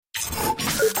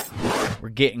We're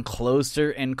getting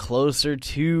closer and closer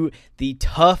to the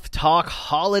Tough Talk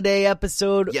holiday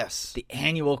episode. Yes. The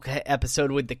annual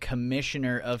episode with the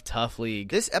commissioner of Tough League.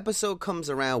 This episode comes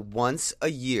around once a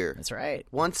year. That's right.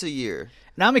 Once a year.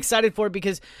 And I'm excited for it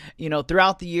because,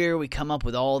 throughout the year we come up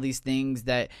with all these things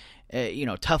that,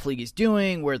 Tough League is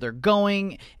doing, where they're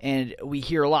going, and we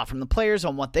hear a lot from the players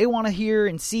on what they want to hear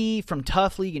and see from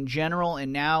Tough League in general,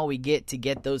 and now we get to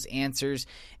get those answers,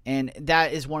 and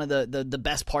that is one of the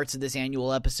best parts of this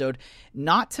annual episode.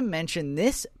 Not to mention,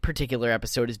 this particular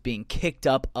episode is being kicked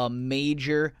up a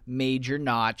major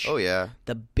notch. Oh, yeah.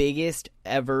 The biggest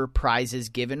ever prizes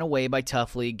given away by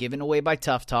Tough League, given away by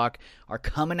Tough Talk, are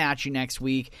coming at you next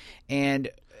week, and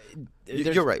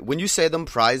you're right. When you say them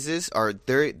prizes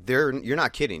you're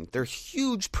not kidding. They're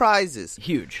huge prizes.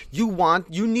 Huge. You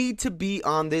need to be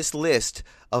on this list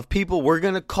of people we're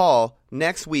going to call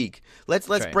next week. Let's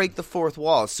break the fourth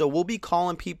wall. So we'll be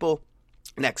calling people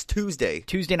next Tuesday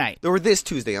night. Or this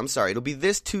Tuesday, I'm sorry. It'll be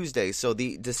this Tuesday. So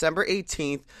the December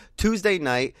 18th, Tuesday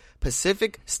night,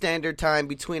 Pacific Standard Time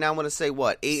between, I want to say,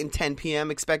 8 and 10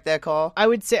 p.m. Expect that call? I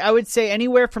would say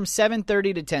anywhere from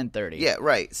 7:30 to 10:30. Yeah,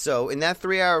 right. So in that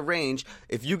 3-hour range,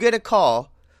 if you get a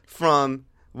call from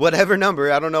whatever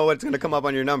number, I don't know what's going to come up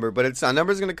on your number, but a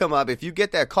number's going to come up. If you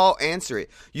get that call, answer it.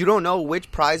 You don't know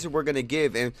which prize we're going to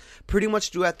give, and pretty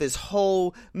much throughout this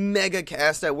whole mega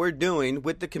cast that we're doing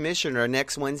with the commissioner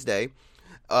next Wednesday,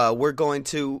 we're going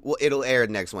to, it'll air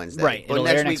next Wednesday. Right. But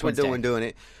next week we're doing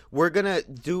it. We're going to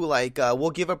do we'll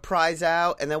give a prize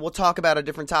out, and then we'll talk about a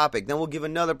different topic. Then we'll give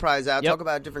another prize out, talk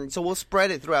about a different, so we'll spread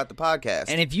it throughout the podcast.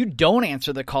 And if you don't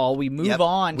answer the call, we move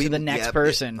on to the next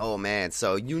person. Oh, man.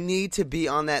 So you need to be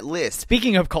on that list.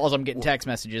 Speaking of calls, I'm getting text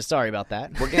messages. Sorry about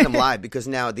that. We're getting them live because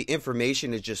now the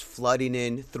information is just flooding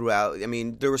in throughout. I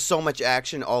mean, there was so much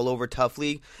action all over Tough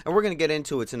League, and we're going to get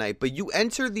into it tonight. But you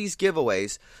enter these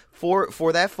giveaways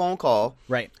for that phone call.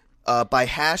 Right. By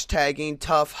hashtagging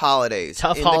Tough Holidays in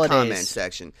the comment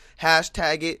section.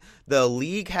 Hashtag it. The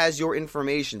league has your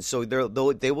information, so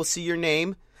they will see your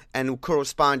name and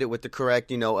correspond it with the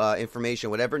correct, information.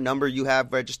 Whatever number you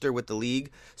have registered with the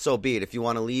league, so be it. If you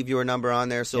want to leave your number on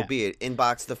there, so be it.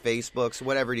 Inbox the Facebooks,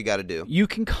 whatever you got to do. You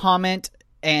can comment,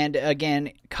 and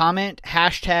again, comment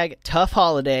hashtag Tough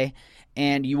Holiday,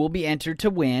 and you will be entered to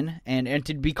win, and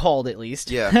to be called at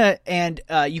least. Yeah. And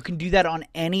you can do that on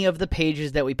any of the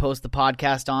pages that we post the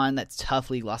podcast on. That's Tough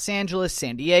League Los Angeles,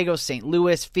 San Diego, St.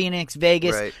 Louis, Phoenix,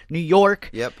 Vegas, New York.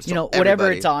 Yep. So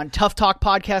whatever it's on. Tough Talk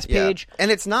podcast page.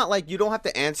 And it's not like you don't have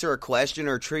to answer a question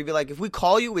or trivia. Like, if we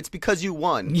call you, it's because you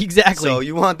won. Exactly. So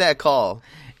you want that call.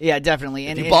 Yeah, definitely.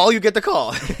 And if you ball, you get the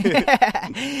call.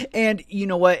 And you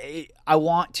know what? I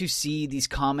want to see these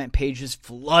comment pages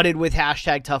flooded with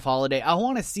hashtag Tough Holiday. I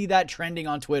want to see that trending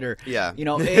on Twitter. Yeah.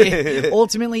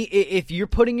 Ultimately, if you're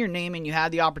putting your name and you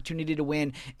have the opportunity to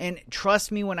win, and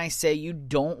trust me when I say you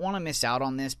don't want to miss out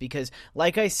on this because,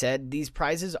 like I said, these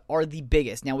prizes are the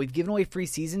biggest. Now, we've given away free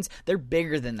seasons. They're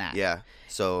bigger than that. Yeah.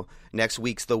 So next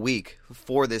week's the week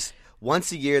for this.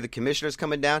 Once a year, the commissioner's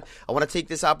coming down. I want to take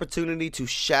this opportunity to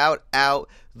shout out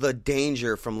the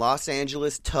Danger from Los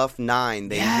Angeles Tough 9.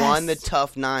 They won the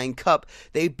Tough 9 Cup.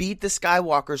 They beat the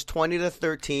Skywalkers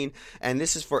 20-13, and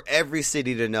this is for every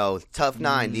city to know. Tough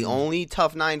 9, the only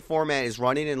Tough 9 format is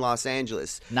running in Los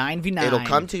Angeles. 9v9. It'll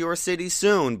come to your city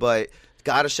soon, but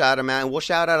got to shout them out, and we'll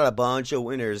shout out a bunch of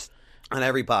winners on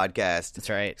every podcast. That's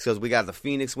right. Because we got the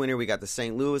Phoenix winner, we got the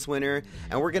St. Louis winner,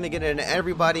 and we're going to get into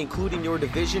everybody, including your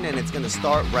division, and it's going to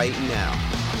start right now.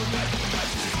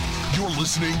 You're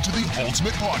listening to the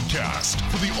Ultimate Podcast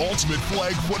for the Ultimate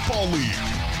Flag Football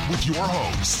League with your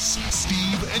hosts,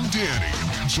 Steve and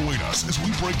Danny. Join us as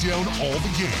we break down all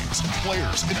the games,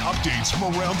 players, and updates from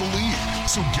around the league.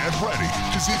 So get ready,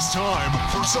 because it's time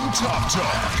for some Tough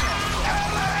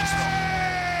Talk.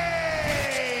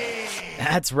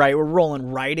 That's right. We're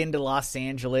rolling right into Los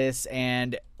Angeles,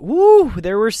 and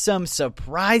there were some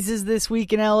surprises this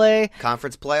week in LA.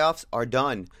 Conference playoffs are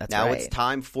done. Now it's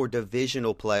time for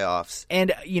divisional playoffs.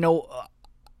 And,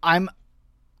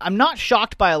 I'm not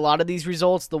shocked by a lot of these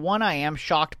results. The one I am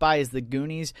shocked by is the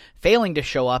Goonies failing to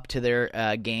show up to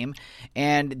their game,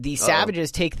 and the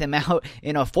Savages take them out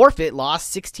in a forfeit loss,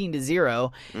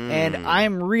 16-0. And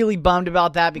I'm really bummed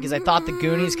about that because I thought the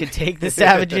Goonies could take the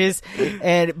Savages,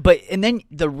 and then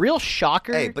the real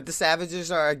shocker. Hey, but the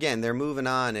Savages are they're moving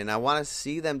on, and I want to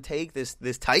see them take this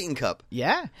Titan Cup.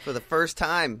 Yeah, for the first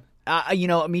time.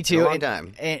 Me too. A long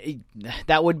time.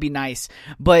 That would be nice.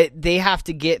 But they have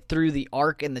to get through the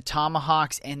Arc and the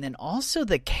Tomahawks, and then also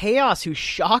the Chaos, who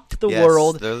shocked the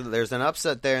world. There's an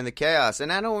upset there in the Chaos.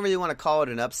 And I don't really want to call it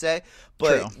an upset,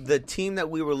 But True. the team that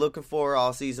we were looking for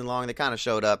all season long, they kind of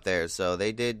showed up there. So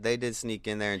they did sneak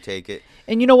in there and take it.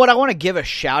 And you know what? I want to give a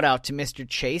shout out to Mr.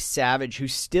 Chase Savage,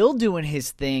 who's still doing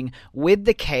his thing with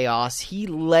the Chaos. He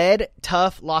led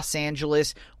TUFF Los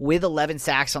Angeles with 11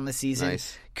 sacks on the season.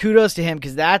 Nice. Kudos to him,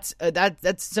 because that's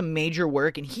some major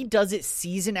work, and he does it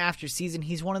season after season.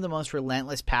 He's one of the most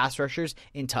relentless pass rushers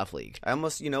in TUFF League. I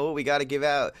almost, what we got to give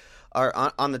out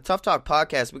on the Tough Talk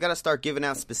podcast. We got to start giving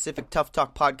out specific Tough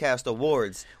Talk podcast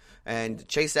awards. And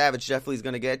Chase Savage definitely is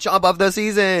going to get Chomp of the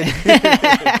season.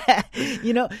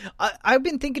 I've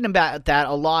been thinking about that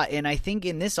a lot, and I think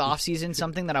in this offseason,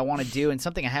 something that I want to do and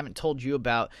something I haven't told you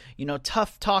about,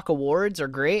 Tough Talk awards are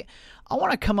great. I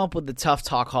want to come up with the Tough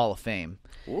Talk Hall of Fame.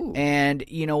 Ooh. And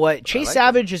you know what? Chase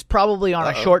Savage is probably on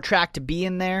a short track to be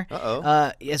in there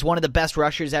as one of the best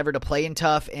rushers ever to play in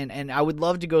TUFF. And I would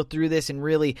love to go through this and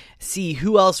really see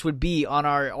who else would be on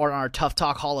our Tough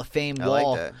Talk Hall of Fame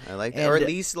wall. I like that. Or at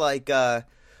least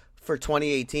for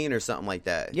 2018 or something like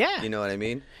that. Yeah. You know what I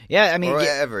mean? Yeah, I mean. Or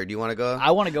ever. Do you want to go? I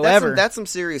want to go ever. That's some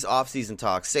serious off-season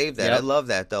talk. Save that. Yep. I love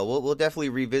that, though. We'll definitely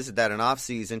revisit that in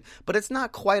off-season. But it's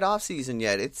not quite off-season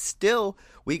yet. It's still,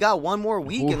 we got one more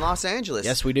week in Los Angeles.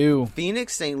 Yes, we do.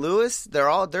 Phoenix, St. Louis,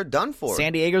 they're done for.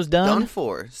 San Diego's done. Done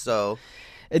for. So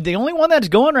the only one that's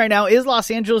going right now is Los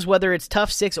Angeles, whether it's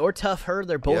TUFF 6 or TUFF Her.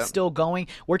 They're both still going.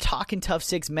 We're talking TUFF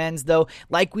 6 men's, though.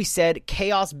 Like we said,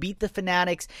 Chaos beat the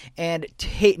Fanatics and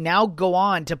now go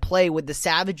on to play with the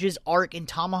Savages, Arc, and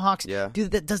Tomahawks. Yeah.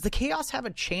 Does the Chaos have a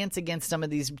chance against some of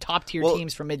these top-tier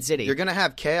teams from Mid-City? You're going to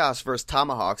have Chaos versus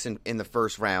Tomahawks in the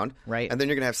first round. Right. And then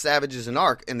you're going to have Savages and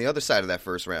Arc in the other side of that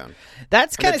first round.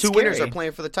 That's kind of scary. The two winners are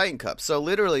playing for the Titan Cup. So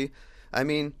literally, I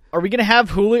mean, are we going to have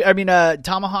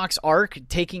Tomahawk's Arc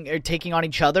taking on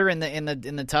each other in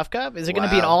the TUFF Cup? Is it going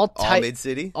to be an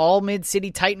all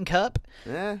Mid-City Titan Cup?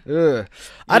 Yeah.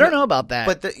 I don't know about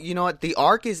that. But you know what? The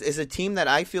Arc is a team that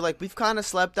I feel like we've kind of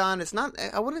slept on. It's not.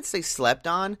 I wouldn't say slept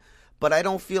on, but I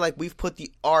don't feel like we've put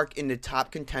the Arc in the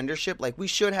top contendership like we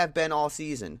should have been all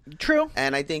season. True.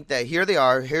 And I think that here they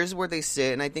are. Here's where they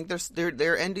sit, and I think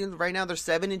they're ending right now. They're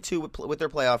 7-2 with their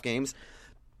playoff games.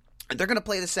 They're going to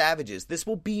play the Savages. This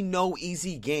will be no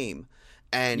easy game.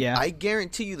 And I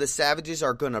guarantee you the Savages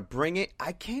are going to bring it.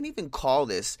 I can't even call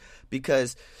this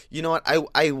because, you know what,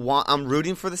 I'm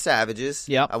rooting for the Savages.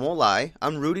 Yep. I won't lie.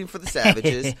 I'm rooting for the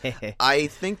Savages. I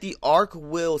think the Arc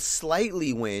will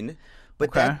slightly win.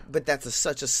 But that's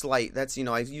such a slight. That's,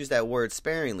 I use that word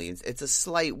sparingly. It's a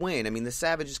slight win. I mean, the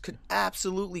Savages could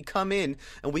absolutely come in,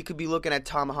 and we could be looking at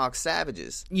Tomahawk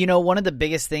Savages. One of the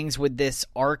biggest things with this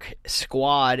Arc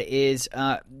squad is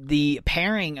the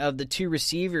pairing of the two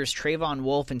receivers, Trayvon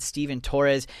Wolf and Steven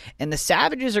Torres. And the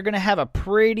Savages are going to have a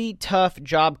pretty tough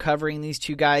job covering these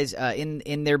two guys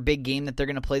in their big game that they're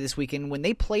going to play this weekend. When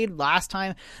they played last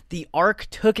time, the Arc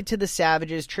took it to the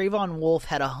Savages. Trayvon Wolf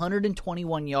had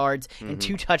 121 yards and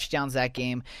 2 touchdowns that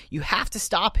game. You have to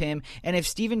stop him. And if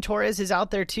Steven Torres is out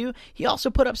there too, he also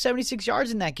put up 76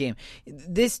 yards in that game.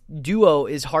 This duo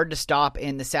is hard to stop,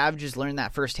 and the Savages learned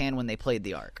that firsthand when they played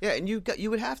the Arc. Yeah, and you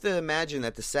would have to imagine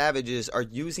that the Savages are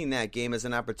using that game as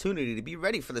an opportunity to be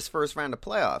ready for this first round of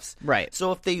playoffs. Right.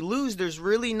 So if they lose, there's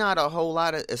really not a whole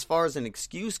lot as far as an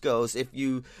excuse goes if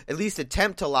you at least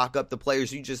attempt to lock up the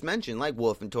players you just mentioned, like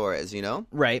Wolf and Torres,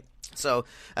 Right. So,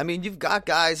 I mean, you've got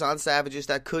guys on Savages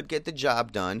that could get the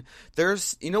job done.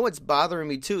 What's bothering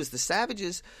me, too, is the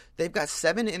Savages, they've got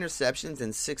 7 interceptions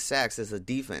and 6 sacks as a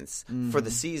defense for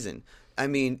the season. I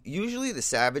mean, usually the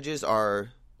Savages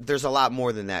there's a lot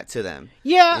more than that to them.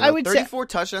 Yeah, I would say 34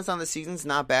 touchdowns on the season's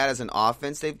not bad as an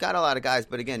offense. They've got a lot of guys,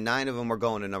 but again, 9 of them are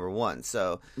going to number 1.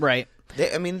 So, right.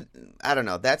 I don't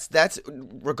know. That's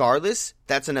regardless,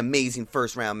 that's an amazing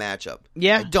first round matchup.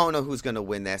 Yeah. I don't know who's going to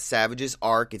win that. Savages,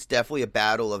 Arc. It's definitely a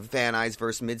battle of Van Nuys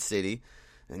versus Mid-City.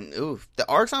 And the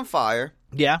Arc's on fire.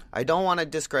 Yeah. I don't want to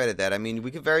discredit that. I mean,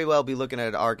 we could very well be looking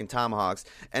at Arc and Tomahawks,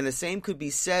 and the same could be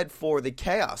said for the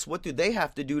Chaos. What do they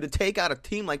have to do to take out a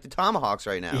team like the Tomahawks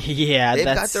right now? Yeah, they've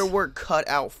got their work cut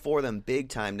out for them big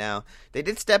time now. They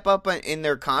did step up in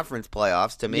their conference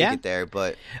playoffs to make it there,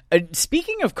 but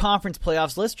speaking of conference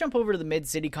playoffs, let's jump over to the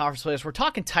Mid-City Conference playoffs. We're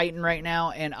talking Titan right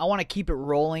now, and I want to keep it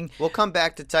rolling. We'll come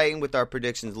back to Titan with our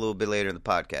predictions a little bit later in the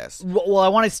podcast. Well, I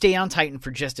want to stay on Titan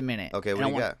for just a minute. Okay, what do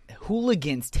you got?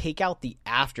 Hooligans take out the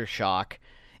Aftershock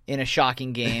in a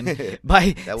shocking game.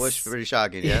 That was pretty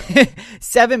shocking, yeah.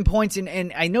 7 points,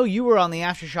 and I know you were on the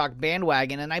Aftershock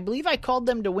bandwagon, and I believe I called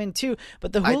them to win too,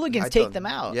 but the Hooligans take them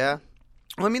out. Yeah.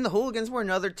 Well, I mean, the Hooligans were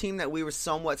another team that we were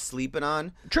somewhat sleeping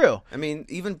on. True. I mean,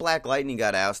 even Black Lightning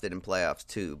got ousted in playoffs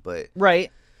too, but...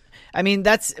 Right. I mean,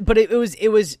 it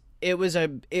was it was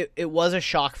a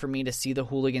shock for me to see the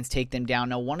Hooligans take them down.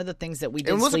 Now, one of the things that we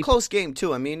did it was a close game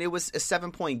too. I mean, it was a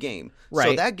 7-point game, right?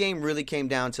 So that game really came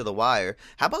down to the wire.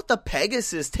 How about the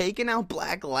Pegasus taking out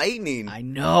Black Lightning? I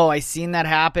know, I seen that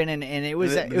happen, and it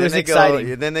was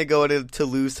exciting. Then they go to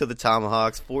lose to the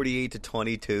Tomahawks,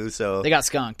 48-22. So they got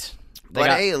skunked. But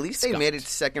hey, at least they made it to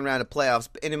second round of playoffs.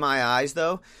 And in my eyes,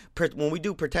 though, when we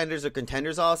do pretenders or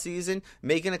contenders all season,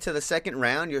 making it to the second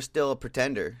round, you're still a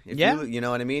pretender. You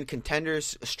know what I mean?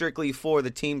 Contenders strictly for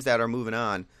the teams that are moving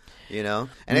on, you know?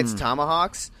 And it's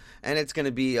Tomahawks, and it's going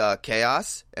to be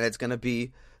Chaos, and it's going to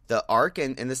be the Arc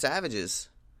and the Savages.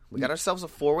 We got ourselves a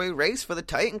 4-way race for the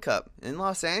Titan Cup in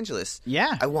Los Angeles.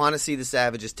 Yeah. I want to see the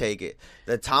Savages take it.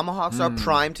 The Tomahawks are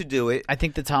primed to do it. I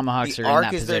think the Tomahawks are in Arc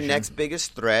that is position. their next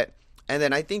biggest threat. And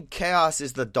then I think Chaos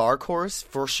is the dark horse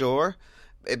for sure.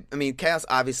 I mean, Chaos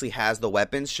obviously has the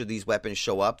weapons should these weapons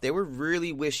show up. They were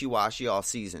really wishy-washy all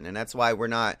season, and that's why we're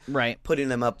not putting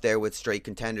them up there with straight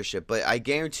contendership. But I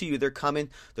guarantee you they're coming.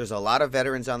 There's a lot of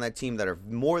veterans on that team that are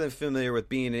more than familiar with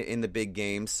being in the big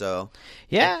games. So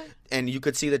yeah. And you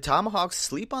could see the Tomahawks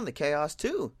sleep on the Chaos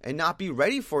too and not be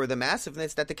ready for the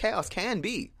massiveness that the Chaos can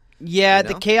be. Yeah, you know?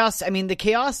 the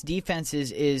Chaos defense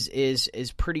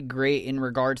is pretty great in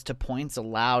regards to points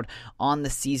allowed on the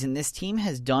season. This team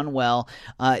has done well.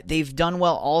 They've done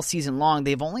well all season long.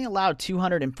 They've only allowed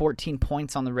 214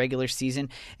 points on the regular season,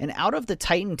 and out of the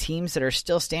Titan teams that are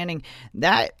still standing,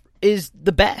 that is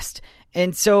the best.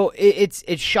 And so it's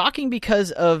shocking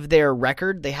because of their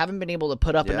record. They haven't been able to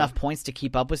put up enough points to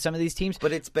keep up with some of these teams.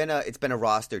 But it's been a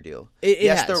roster deal.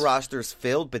 Yes, their roster's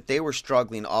filled, but they were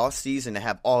struggling all season to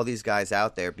have all these guys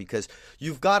out there because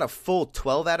you've got a full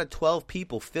 12 out of 12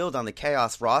 people filled on the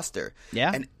Chaos roster.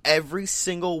 Yeah. And every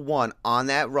single one on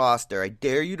that roster, I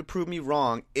dare you to prove me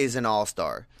wrong, is an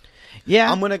all-star.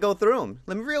 Yeah, I'm gonna go through them.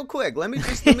 Let me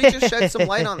just shed some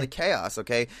light on the Chaos.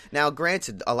 Okay, now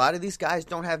granted, a lot of these guys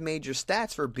don't have major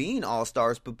stats for being all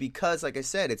stars, but because, like I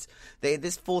said,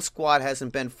 this full squad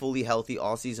hasn't been fully healthy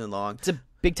all season long. It's a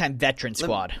big time veteran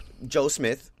squad. Joe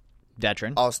Smith,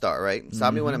 veteran, all star, right?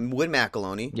 Stop me when I'm Wood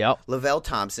McEloney. Yep. Lavelle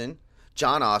Thompson,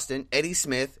 John Austin, Eddie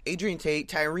Smith, Adrian Tate,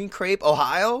 Tyreen Crape,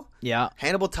 Ohio. Yeah.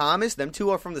 Hannibal Thomas. Them two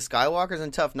are from the Skywalkers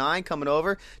and Tough 9 coming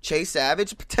over. Chase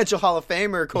Savage, potential Hall of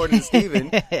Famer according to Steven.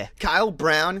 Kyle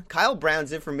Brown. Kyle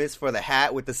Brown's infamous for the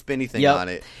hat with the spinny thing on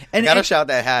it. And gotta shout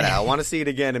that hat out. I want to see it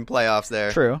again in playoffs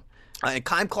there. True. And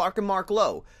Kyle Clark and Mark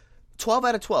Lowe. 12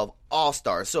 out of 12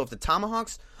 all-stars. So if the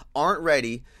Tomahawks aren't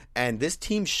ready and this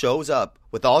team shows up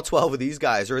with all 12 of these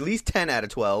guys, or at least 10 out of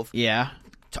 12, yeah,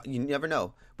 you never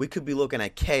know. We could be looking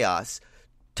at Chaos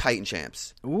Titan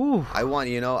champs. Ooh. I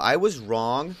was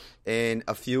wrong in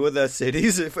a few of the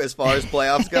cities as far as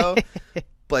playoffs go.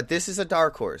 But this is a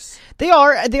dark horse. They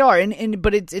are,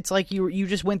 but it's like you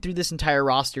just went through this entire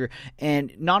roster,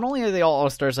 and not only are they all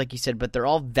all-stars, like you said, but they're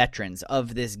all veterans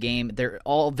of this game. They're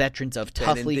all veterans of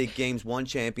Tough League. Big games, won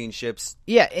championships.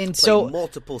 Yeah, and so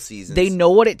multiple seasons. They know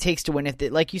what it takes to win. If they,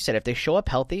 like you said, if they show up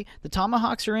healthy, the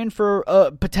Tomahawks are in for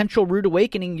a potential rude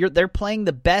awakening. They're playing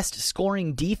the best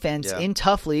scoring defense in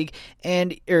Tough League, at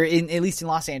least in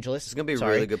Los Angeles. It's gonna be a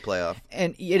really good playoff,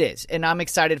 and it is. And I'm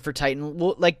excited for Titan.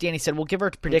 Like Danny said, we'll give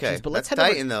our predictions, okay, but let's head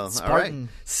Titan over though. Spartan. All right.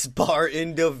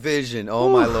 Spartan Division. Oh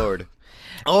my lord.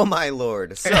 Oh my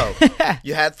lord. So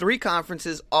you had 3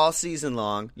 conferences all season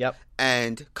long. Yep.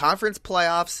 And conference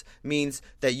playoffs means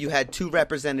that you had 2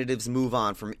 representatives move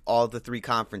on from all the 3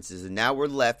 conferences. And now we're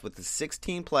left with the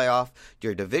 16 playoff,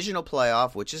 your divisional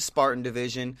playoff, which is Spartan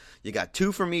Division. You got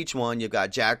 2 from each one. You've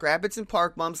got Jackrabbits and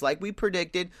Park Bums, like we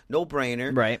predicted. No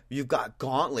brainer. Right. You've got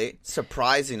Gauntlet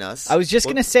surprising us. I was just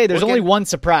going to say, there's only one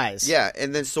surprise. Yeah,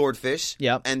 and then Swordfish.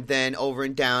 Yep. And then over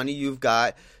in Downey, you've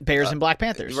got Bears and Black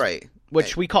Panthers. Right.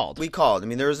 Which we called. I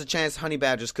mean, there was a chance Honey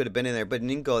Badgers could have been in there, but it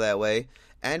didn't go that way.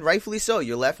 And rightfully so.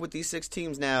 You're left with these 6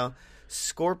 teams now.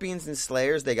 Scorpions and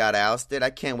Slayers, they got ousted. I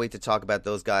can't wait to talk about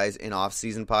those guys in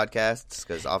off-season podcasts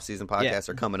because off-season podcasts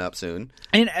are coming up soon.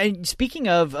 And speaking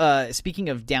of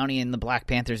Downey and the Black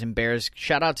Panthers and Bears,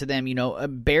 shout out to them. You know,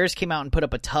 Bears came out and put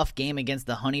up a tough game against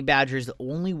the Honey Badgers,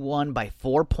 only won by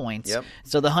 4 points. Yep.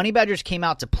 So the Honey Badgers came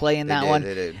out to play in that one.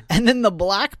 They did. And then the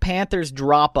Black Panthers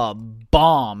drop a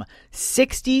bomb,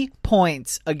 60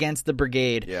 points against the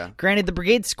Brigade. Yeah. Granted, the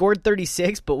Brigade scored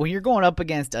 36, but when you're going up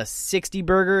against a 60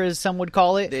 burger, as someone would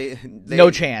call it, no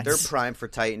chance. They're primed for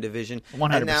Titan Division.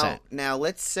 100%. And now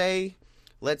let's say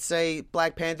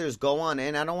Black Panthers go on,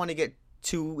 and I don't want to get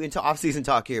into off-season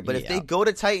talk here, but if they go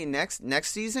to Titan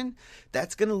next season,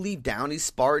 that's going to leave Downey,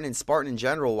 Spartan, and Spartan in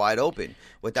general wide open.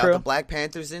 Without the Black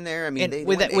Panthers in there, I mean,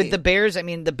 with the Bears, I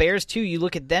mean, the Bears too. You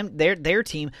look at them, their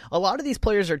team. A lot of these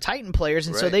players are Titan players,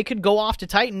 and so they could go off to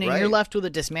Titan, and you're left with a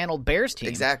dismantled Bears team.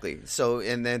 Exactly. So,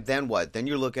 and then what? Then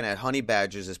you're looking at Honey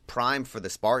Badgers as prime for the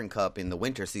Spartan Cup in the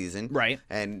winter season, right?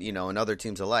 And and other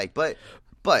teams alike, But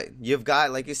you've got,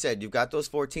 like you said, you've got those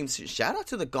 4 teams. Shout out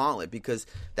to the Gauntlet, because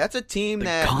that's a team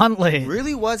that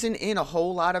really wasn't in a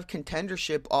whole lot of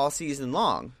contendership all season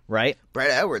long. Right.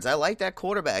 Brett Edwards, I like that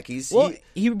quarterback. He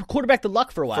quarterbacked the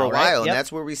Luck for a while. And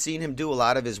that's where we've seen him do a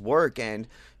lot of his work. And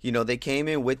they came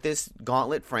in with this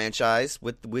Gauntlet franchise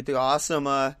with the awesome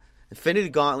Infinity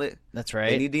Gauntlet. That's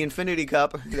right. They need the Infinity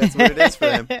Cup. That's what it is for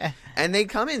them. And they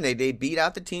come in. They beat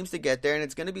out the teams to get there, and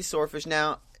it's going to be Swordfish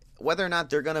now. Whether or not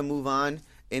they're going to move on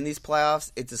in these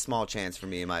playoffs, it's a small chance for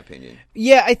me, in my opinion.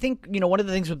 Yeah, I think, one of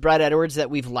the things with Brad Edwards that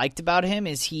we've liked about him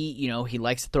is he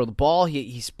likes to throw the ball.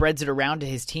 He spreads it around to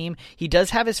his team. He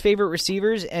does have his favorite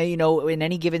receivers, in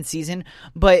any given season.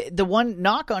 But the one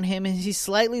knock on him is he's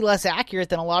slightly less accurate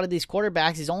than a lot of these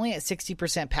quarterbacks. He's only at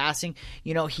 60% passing.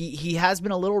 He has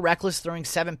been a little reckless, throwing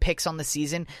 7 picks on the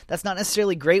season. That's not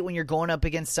necessarily great when you're going up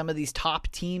against some of these top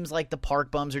teams like the Park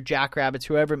Bums or Jackrabbits,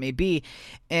 whoever it may be.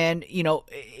 And,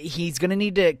 he's going to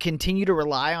need to continue to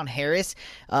rely on Harris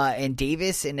and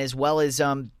Davis, and as well as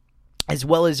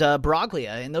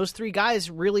Baraglia, and those 3 guys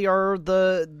really are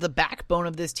the backbone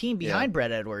of this team behind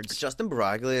Brett Edwards. Justin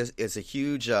Baraglia is a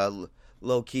huge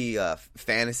low-key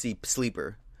fantasy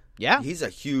sleeper. Yeah, he's a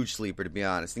huge sleeper, to be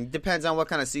honest. It depends on what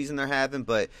kind of season they're having,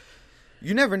 but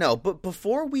you never know. But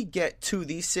before we get to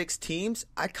these 6 teams,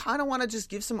 I kind of want to just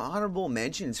give some honorable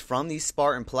mentions from these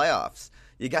Spartan playoffs.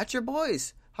 You got your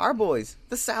boys. Our boys,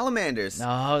 the Salamanders.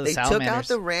 They took out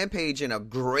the Rampage in a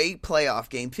great playoff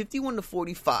game,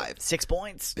 51-45. 6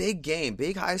 points. Big game,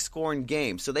 big high-scoring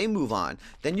game. So they move on.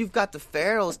 Then you've got the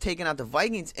Pharaohs taking out the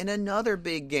Vikings in another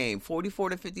big game,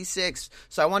 44-56.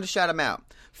 So I wanted to shout them out.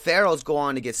 Pharaohs go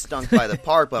on to get stunk by the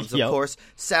Park Bums, of course.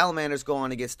 Salamanders go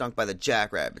on to get stunk by the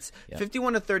Jackrabbits.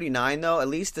 51-39, though, at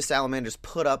least the Salamanders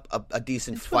put up a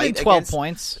decent fight. 12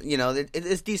 points.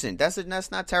 It's decent.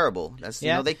 That's not terrible.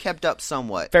 They kept up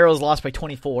somewhat. Pharaohs lost by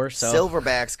 24. So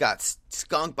Silverbacks got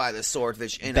skunked by the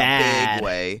Swordfish in a big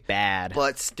way. Bad.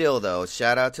 But still, though,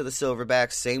 shout out to the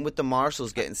Silverbacks. Same with the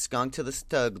Marshalls getting skunked to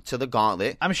the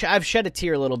Gauntlet. I've shed a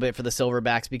tear a little bit for the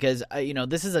Silverbacks because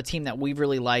this is a team that we've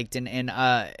really liked, and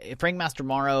Frank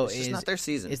Mastermaro is not their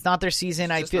season. It's not their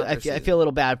season. I feel a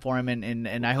little bad for him,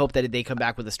 and I hope that they come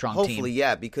back with a strong team. Hopefully,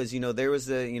 yeah, because there was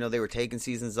they were taking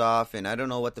seasons off, and I don't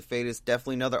know what the fate is.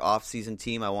 Definitely another off-season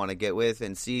team I want to get with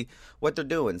and see what they're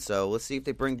doing. So let's see if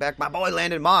they bring back my boy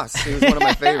Landon Moss. He was one of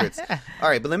my favorites. All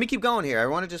right, but let me keep going here. I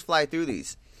want to just fly through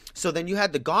these. So then you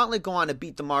had the Gauntlet go on to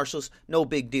beat the Marshalls. No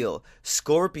big deal.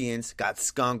 Scorpions got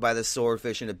skunked by the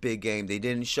Swordfish in a big game. They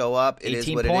didn't show up. It is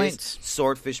what points. It is.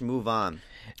 Swordfish move on.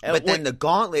 But then the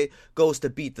Gauntlet goes to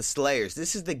beat the Slayers.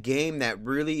 This is the game that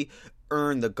really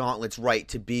earned the Gauntlet's right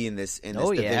to be in this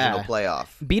divisional playoff.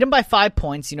 Beat them by 5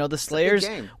 points. The Slayers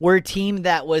were a team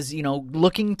that was,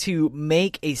 looking to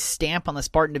make a stamp on the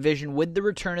Spartan division with the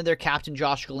return of their captain,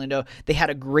 Josh Galindo. They had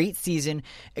a great season.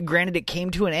 Granted, it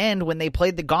came to an end when they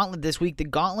played the Gauntlet this week. The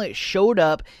Gauntlet showed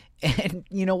up. And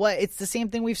you know what? It's the same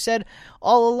thing we've said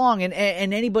all along. And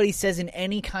anybody says in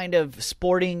any kind of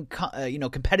sporting,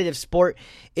 competitive sport,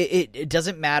 it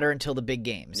doesn't matter until the big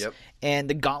games. Yep. And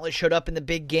the Gauntlet showed up in the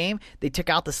big game. They took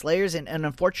out the Slayers. And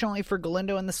unfortunately for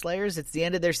Galindo and the Slayers, it's the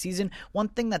end of their season. One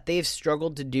thing that they've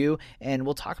struggled to do, and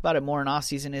we'll talk about it more in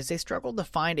offseason, is they struggled to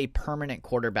find a permanent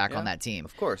quarterback on that team.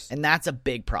 Of course. And that's a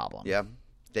big problem. Yeah.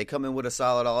 They come in with a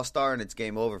solid all-star, and it's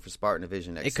game over for Spartan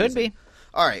Division next season. It could be.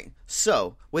 All right,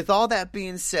 so with all that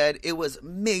being said, it was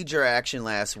major action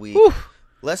last week. Whew.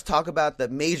 Let's talk about the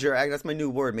major action. That's my new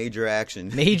word, major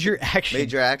action. Major action.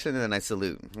 Major action, and then I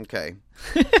salute. Okay.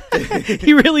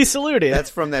 He really saluted. That's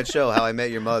from that show, How I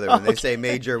Met Your Mother. When they say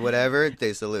major whatever,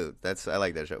 they salute. I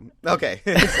like that show. Okay.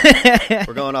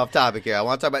 We're going off topic here. I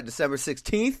want to talk about December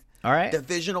 16th. All right.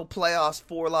 Divisional playoffs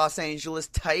for Los Angeles,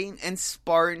 Titan and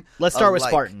Spartan. Let's start with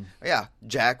Spartan. Yeah.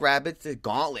 Jackrabbits, the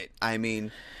Gauntlet. I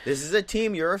mean, this is a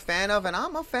team you're a fan of, and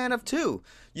I'm a fan of too.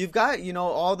 You've got,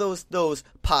 all those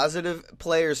positive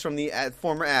players from the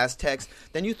former Aztecs.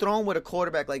 Then you throw them with a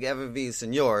quarterback like Evan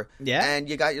Villasenor, and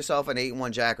you got yourself an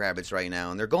 8-1 Jackrabbits right now.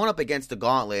 And they're going up against the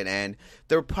Gauntlet, and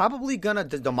they're probably going to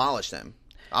demolish them.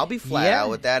 I'll be flat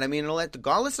out with that. I mean, the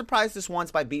Gauntlet surprised us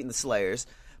once by beating the Slayers,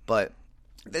 but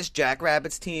this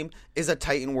Jackrabbits team is a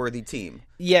Titan-worthy team.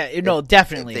 Yeah, no,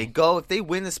 definitely. If they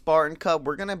win the Spartan Cup,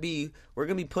 we're gonna be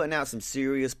putting out some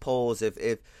serious polls.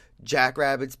 If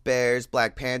Jackrabbits, Bears,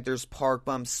 Black Panthers, Park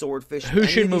Bums, Swordfish, who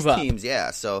should move up? Teams, yeah.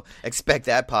 So expect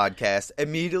that podcast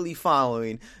immediately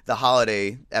following the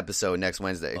holiday episode next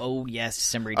Wednesday. Oh yes,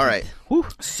 December 18th. All right. Whew.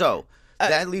 So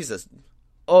that leaves us.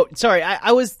 Oh, sorry.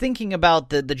 I was thinking about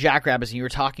the Jackrabbits, and you were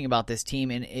talking about this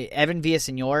team, and Evan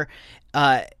Villaseñor,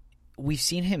 we've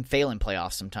seen him fail in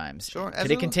playoffs sometimes. Sure.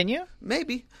 Could it continue?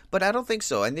 Maybe, but I don't think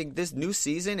so. I think this new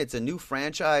season, it's a new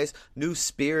franchise, new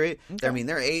spirit. Okay. I mean,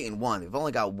 they're 8-1. They've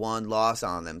only got one loss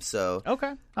on them, so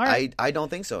okay. All right. I don't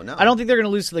think so, no. I don't think they're going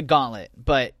to lose to the Gauntlet,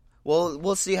 but... Well,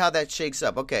 we'll see how that shakes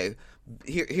up. Okay,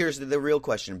 here's the real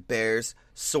question. Bears,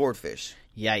 Swordfish.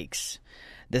 Yikes.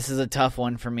 This is a tough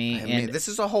one for me. I mean, this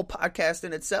is a whole podcast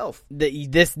in itself.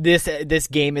 This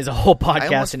game is a whole podcast in itself.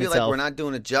 I almost feel like we're not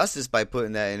doing it justice by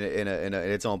putting that in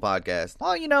its own podcast.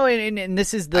 Well, and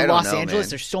this is the Los Angeles. Man.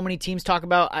 There's so many teams talk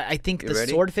about. I think the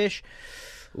ready? Swordfish.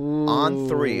 Ooh. On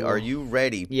 3, are you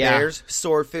ready? Yeah. Bears,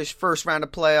 Swordfish, first round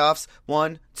of playoffs.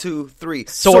 1, 2, 3.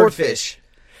 Swordfish.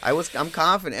 I'm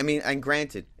confident. I mean, and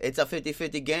granted, it's a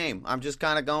 50-50 game. I'm just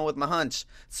kind of going with my hunch.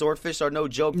 Swordfish are no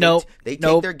joke. They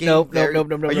take their game. Nope.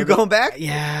 Are you going back?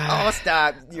 Yeah. Oh,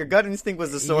 stop. Your gut instinct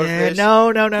was the Swordfish. Yeah, no.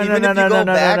 Even if you go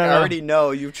back, I already know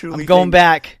you truly. I'm going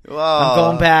back. Oh, I'm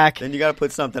going back. Then you got to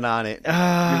put something on it. You're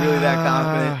really that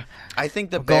confident. I think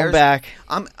the Bears. Going back.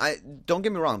 Don't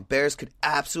get me wrong. Bears could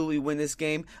absolutely win this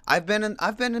game.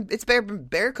 It's been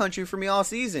bear country for me all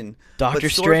season. Doctor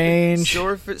Strange.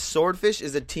 Swordfish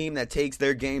is a team that takes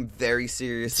their game very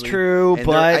seriously. It's true, and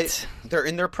but they're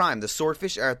in their prime. The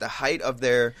Swordfish are at the height of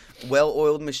their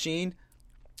well-oiled machine.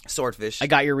 Swordfish. I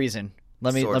got your reason.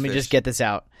 Let me just get this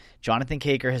out. Jonathan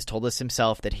Caker has told us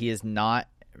himself that he is not.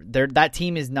 That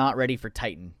team is not ready for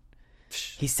Titan.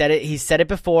 He said it. He said it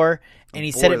before, and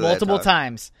he said it multiple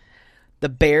times. The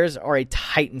Bears are a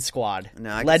Titan squad,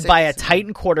 led by a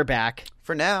Titan quarterback.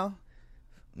 For now.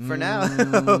 I don't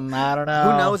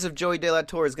know. Who knows if Joey De La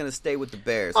Torre is going to stay with the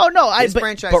Bears? Oh no,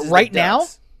 but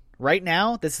right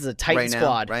now, this is a Titan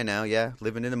squad. Right now, yeah,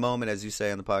 living in the moment, as you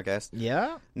say on the podcast.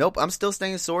 Yeah. Nope, I'm still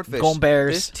staying Swordfish. Going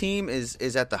Bears. This team is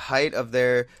at the height of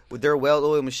their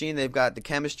well-oiled machine. They've got the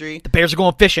chemistry. The Bears are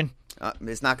going fishing.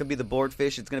 It's not going to be the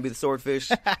boardfish. It's going to be the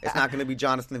Swordfish. It's not going to be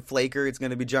Jonathan Flaker. It's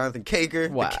going to be Jonathan Caker,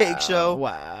 the Cake Show.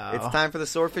 Wow. It's time for the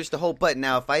Swordfish to hold. But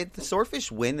now, if the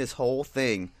Swordfish win this whole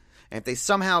thing, and if they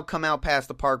somehow come out past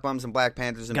the Park Bums and Black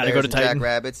Panthers and Bears and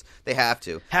Jackrabbits, they have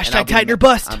to. Hashtag Titan or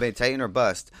bust. I'll be Titan or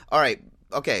bust. All right.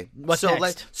 Okay. What's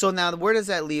next? So now, where does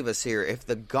that leave us here? If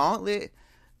the Gauntlet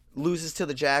loses to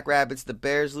the Jackrabbits, the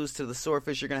Bears lose to the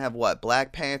Swordfish, you're going to have what?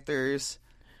 Black Panthers.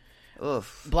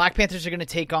 Oof. Black Panthers are going to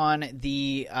take on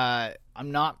the. I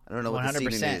don't know 100%. What the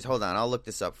seeding is. Hold on, I'll look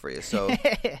this up for you. So,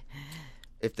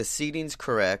 if the seeding's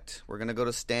correct, we're going to go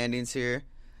to standings here.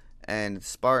 And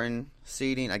Spartan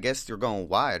seeding, I guess you're going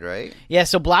wide, right? Yeah,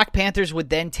 so Black Panthers would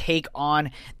then take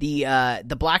on the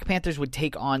Black Panthers would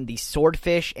take on the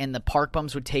Swordfish, and the Park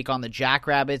Bums would take on the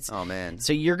Jackrabbits. Oh man!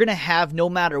 So you're gonna have, no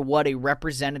matter what, a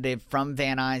representative from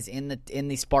Van Nuys in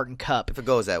the Spartan Cup. If it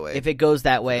goes that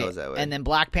way. And then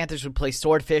Black Panthers would play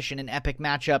Swordfish in an epic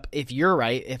matchup. If you're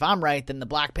right, if I'm right, then the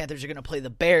Black Panthers are gonna play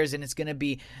the Bears, and it's gonna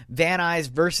be Van Nuys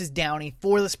versus Downey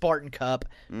for the Spartan Cup.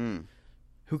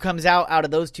 Who comes out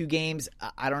of those two games?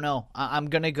 I don't know. I'm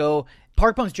going to go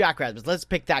Park Bums Jackrabbits. Let's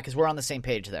pick that because we're on the same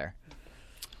page there.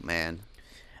 Man.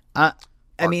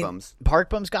 Bums. Park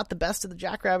Bums got the best of the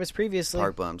Jackrabbits previously.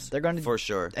 Park Bums. They're going to, for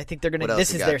sure. I think they're going to.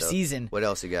 This is their season. What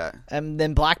else you got? And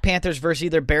then Black Panthers versus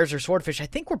either Bears or Swordfish. I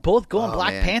think we're both going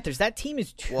Black Panthers. That team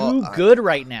is too good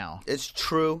right now. It's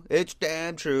true. It's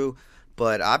damn true.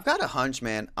 But I've got a hunch,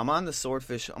 man. I'm on the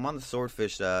Swordfish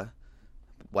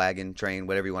wagon, train,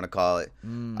 whatever you want to call it.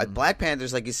 Black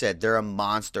Panthers, like you said, they're a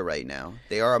monster right now.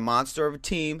 They are a monster of a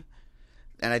team,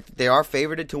 and they are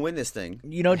favored to win this thing.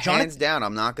 Hands down.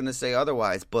 I'm not going to say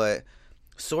otherwise, but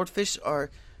Swordfish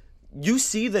are... You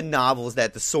see the novels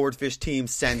that the Swordfish team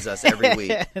sends us every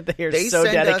week. They so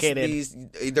send dedicated. Us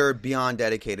they're beyond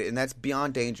dedicated, and that's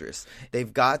beyond dangerous.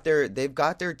 They've got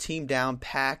their team down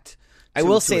packed. I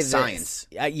will say science.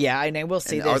 And I will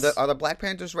say this. Are the Black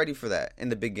Panthers ready for that in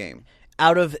the big game?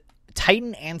 Out of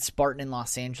Titan and Spartan in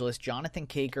Los Angeles. Jonathan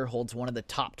Caker holds one of the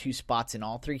top 2 spots in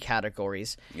all 3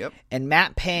 categories. Yep. And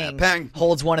Matt Pang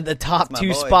holds one of the top 2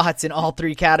 boy. spots in all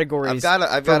 3 categories.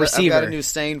 I've got a new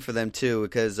saying for them too,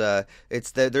 because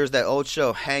there's that old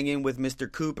show, Hanging with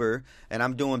Mr. Cooper, and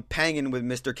I'm doing Panging with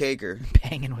Mr. Caker.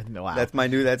 Panging with wow. That's my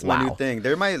new thing.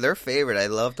 They're favorite. I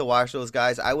love to watch those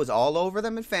guys. I was all over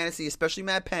them in fantasy, especially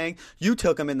Matt Pang. You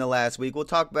took him in the last week. We'll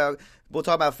talk about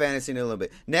fantasy in a little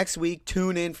bit. Next week,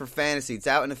 tune in for fantasy. It's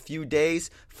out in a few days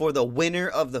for the winner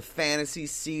of the fantasy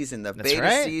season, the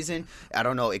beta season. I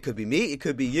don't know. It could be me. It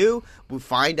could be you. We'll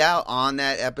find out on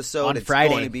that episode. On it's Friday.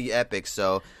 going to be epic.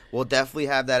 So we'll definitely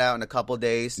have that out in a couple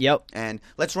days. Yep. And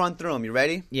let's run through them. You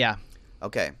ready? Yeah.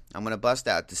 Okay. I'm going to bust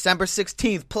out. December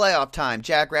 16th, playoff time.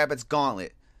 Jackrabbits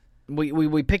Gauntlet.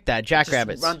 We picked that.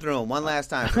 Jackrabbits. Run through them one last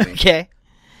time for me. Okay.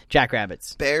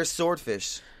 Jackrabbits. Bears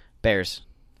Swordfish. Bears.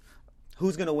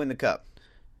 Who's going to win the cup?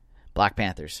 Black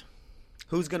Panthers.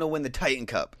 Who's going to win the Titan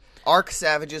Cup? Arc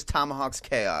Savages, Tomahawks,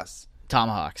 Chaos.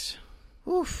 Tomahawks.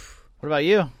 Oof. What about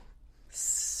you?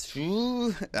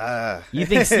 You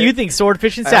think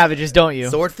Swordfish and Savages, don't you?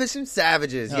 Swordfish and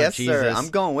Savages. Oh, yes, Jesus. sir. I'm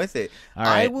going with it. All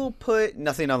right. I will put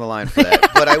nothing on the line for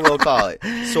that, but I will call it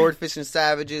Swordfish and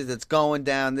Savages. That's going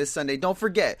down this Sunday. Don't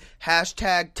forget,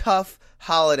 #TUFF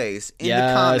holidays in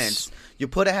the comments. You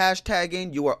put a hashtag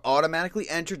in, you are automatically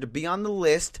entered to be on the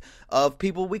list of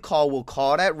people we'll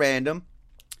call it at random.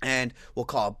 And we'll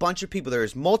call a bunch of people.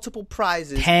 There's multiple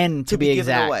prizes 10 to be given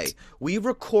exact. away. We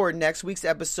record next week's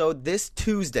episode this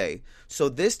Tuesday. So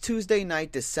this Tuesday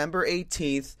night, December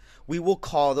 18th, we will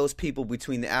call those people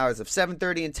between the hours of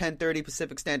 7:30 and 10:30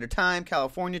 Pacific Standard Time,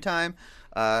 California time.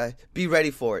 Be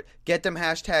ready for it. Get them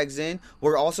hashtags in.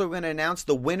 We're also going to announce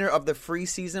the winner of the free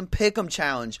season Pick'em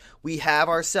Challenge. We have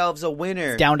ourselves a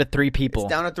winner. It's down to 3 people. It's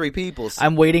down to 3 people.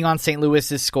 I'm waiting on St.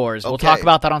 Louis's scores. We'll Okay. talk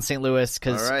about that on St. Louis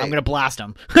because All right. I'm going to blast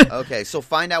them. Okay, so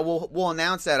find out. We'll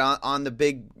announce that on the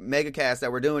big megacast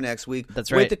that we're doing next week.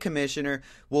 That's right. With the commissioner.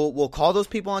 We'll call those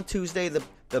people on Tuesday. The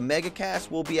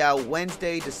megacast will be out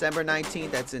Wednesday, December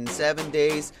 19th. That's in 7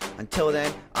 days. Until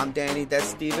then, I'm Danny. That's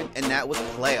Steven. And that was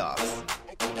Playoffs.